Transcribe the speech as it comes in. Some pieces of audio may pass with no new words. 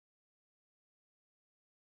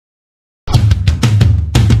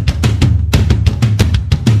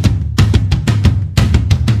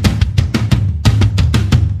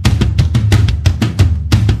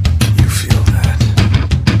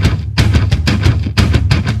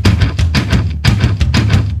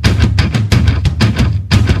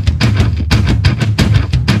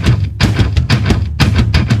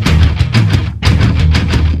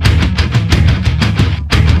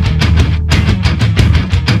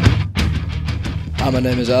Hi, my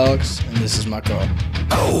name is Alex, and this is my car.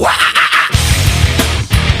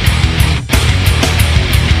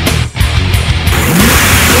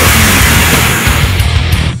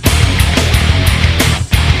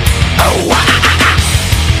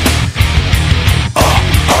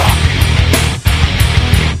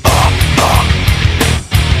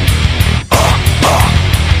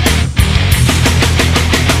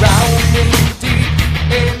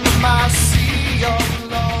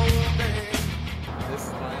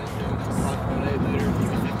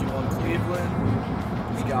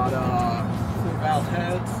 We got 4-valve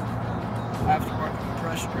heads, aftermarket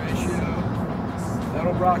compression ratio,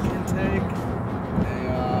 metal rock intake,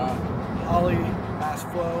 a Holley mass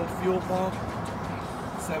flow fuel pump,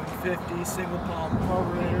 750 single pump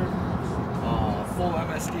carburetor, full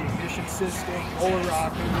MSD ignition system, roller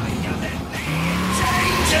rockers.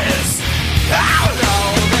 Oh no,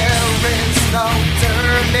 there is no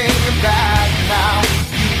turning back now.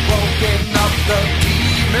 You've woken up the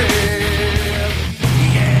demon.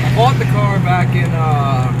 I bought the car back in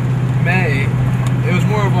May. It was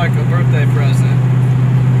more of like a birthday present.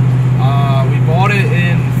 We bought it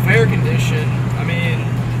in fair condition. I mean,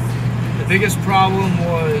 the biggest problem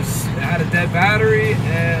was it had a dead battery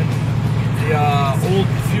and the old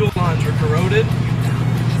fuel lines were corroded.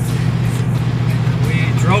 We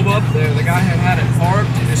drove up there. The guy had it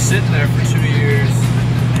parked and just sitting there for 2 years.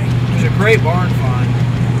 It was a great barn find.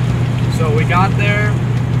 So we got there,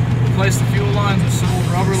 replaced the fuel lines with some old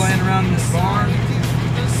rubber laying around in this barn.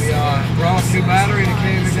 We brought a new battery and a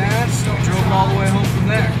can of gas, and we drove it all the way home from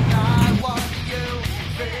there.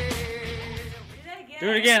 Do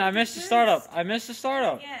it again. I missed the startup. I missed the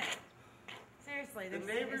startup. Again. Seriously, the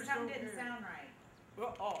sound didn't sound right.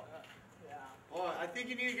 Well, I think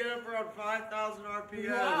you need to get up around 5,000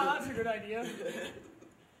 RPM. Wow, that's a good idea.